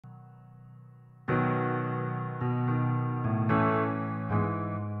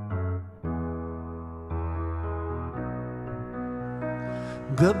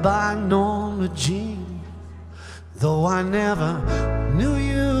Goodbye, Norma Jean. Though I never knew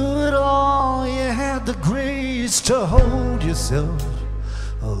you at all, you had the grace to hold yourself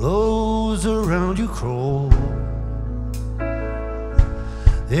while those around you crawled.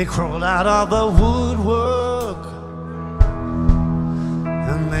 They crawled out of the woodwork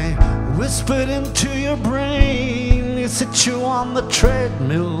and they whispered into your brain. They set you on the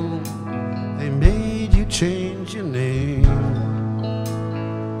treadmill. They made you change your name.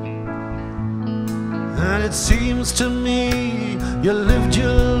 And it seems to me you lived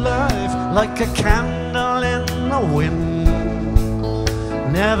your life like a candle in the wind,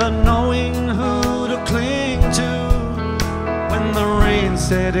 never knowing who to cling to when the rain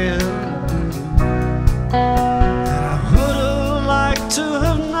set in. And I would have liked to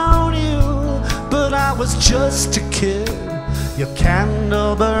have known you, but I was just a kid. Your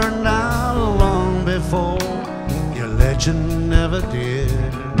candle burned out long before your legend ever did.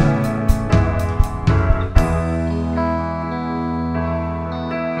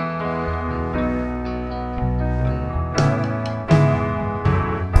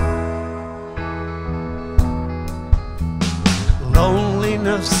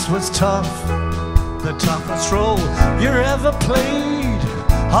 Loneliness was tough, the toughest role you ever played.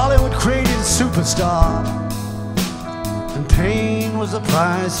 Hollywood created superstar, and pain was the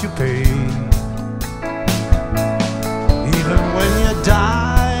price you paid. Even when you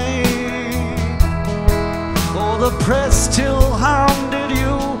died, oh, the press still hounded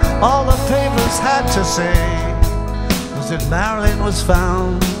you. All the papers had to say was that Marilyn was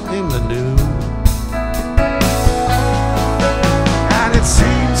found in the news. And it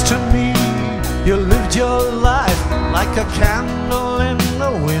seems to me you lived your life like a candle in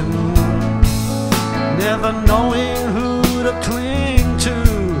the wind, never knowing who to cling to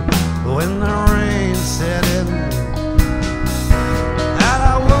when the rain set in. And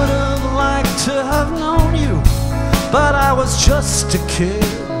I would have liked to have known you, but I was just a kid.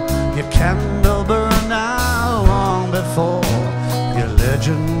 Your candle burned out long before your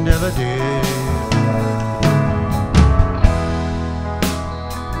legend ever did.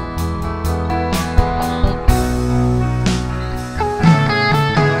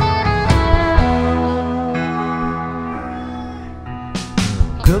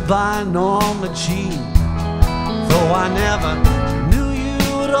 Goodbye, Norma Jean. Though I never knew you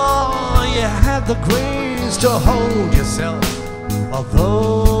at all, you had the grace to hold yourself while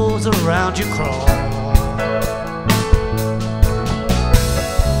those around you crawl.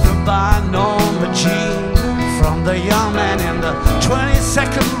 Goodbye, Norma Jean, from the young man in the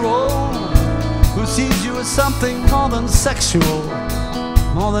 22nd row who sees you as something more than sexual,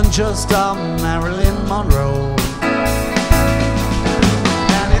 more than just a Marilyn Monroe.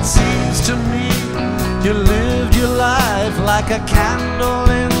 It seems to me you lived your life like a candle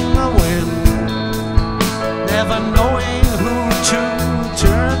in the wind, never knowing who to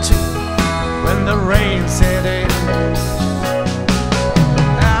turn to when the rain set in.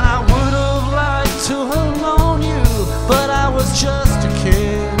 And I would have liked to have known you, but I was just a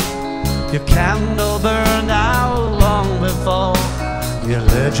kid. Your candle burned out long before your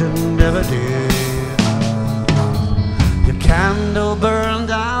legend ever did. Candle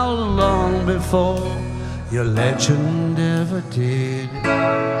burned out long before your legend ever did.